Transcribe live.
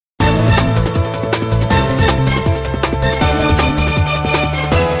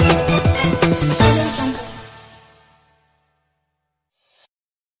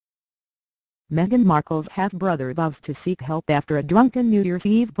Meghan Markle's half-brother vows to seek help after a drunken New Year's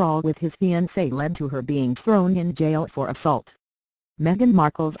Eve brawl with his fiancée led to her being thrown in jail for assault. Meghan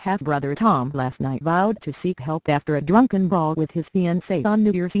Markle's half-brother Tom last night vowed to seek help after a drunken brawl with his fiancée on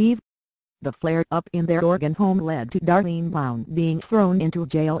New Year's Eve. The flare-up in their Oregon home led to Darlene Brown being thrown into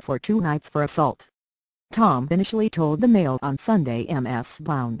jail for 2 nights for assault. Tom initially told the Mail on Sunday Ms.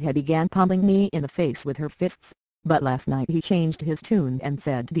 Brown had began pummeling me in the face with her fists, but last night he changed his tune and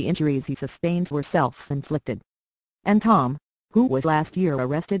said the injuries he sustained were self-inflicted. And Tom, who was last year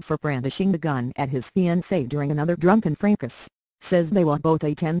arrested for brandishing the gun at his fiancée during another drunken fracas, says they will both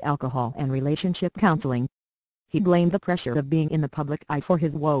attend alcohol and relationship counseling. He blamed the pressure of being in the public eye for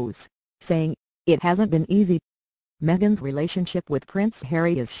his woes, saying, "It hasn't been easy. Meghan's relationship with Prince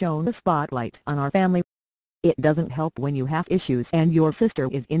Harry has shown the spotlight on our family. It doesn't help when you have issues and your sister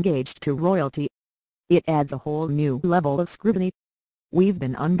is engaged to royalty. It adds a whole new level of scrutiny. We've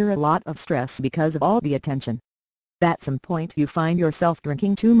been under a lot of stress because of all the attention. At some point you find yourself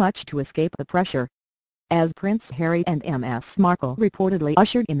drinking too much to escape the pressure." As Prince Harry and Ms. Markle reportedly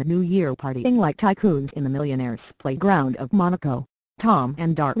ushered in the New Year partying like tycoons in the millionaire's playground of Monaco, Tom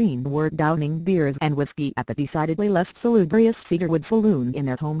and Darlene were downing beers and whiskey at the decidedly less salubrious Cedarwood Saloon in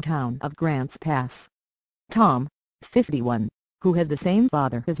their hometown of Grants Pass. Tom, 51, who has the same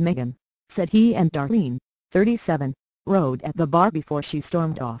father as Meghan, said he and Darlene, 37, rode at the bar before she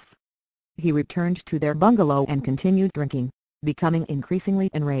stormed off. He returned to their bungalow and continued drinking, becoming increasingly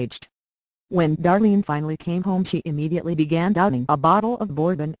enraged. When Darlene finally came home she immediately began downing a bottle of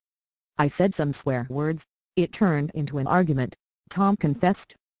bourbon. "I said some swear words, it turned into an argument," Tom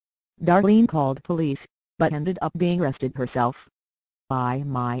confessed. Darlene called police, but ended up being arrested herself. "I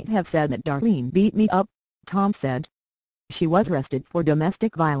might have said that Darlene beat me up," Tom said. "She was arrested for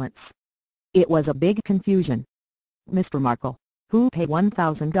domestic violence. It was a big confusion." Mr. Markle, who paid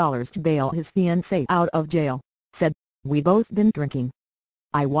 $1,000 to bail his fiancée out of jail, said, "We'd both been drinking.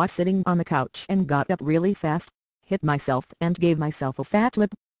 I was sitting on the couch and got up really fast, hit myself and gave myself a fat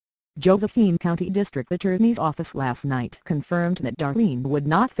lip." Josephine County District Attorney's Office last night confirmed that Darlene would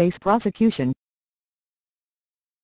not face prosecution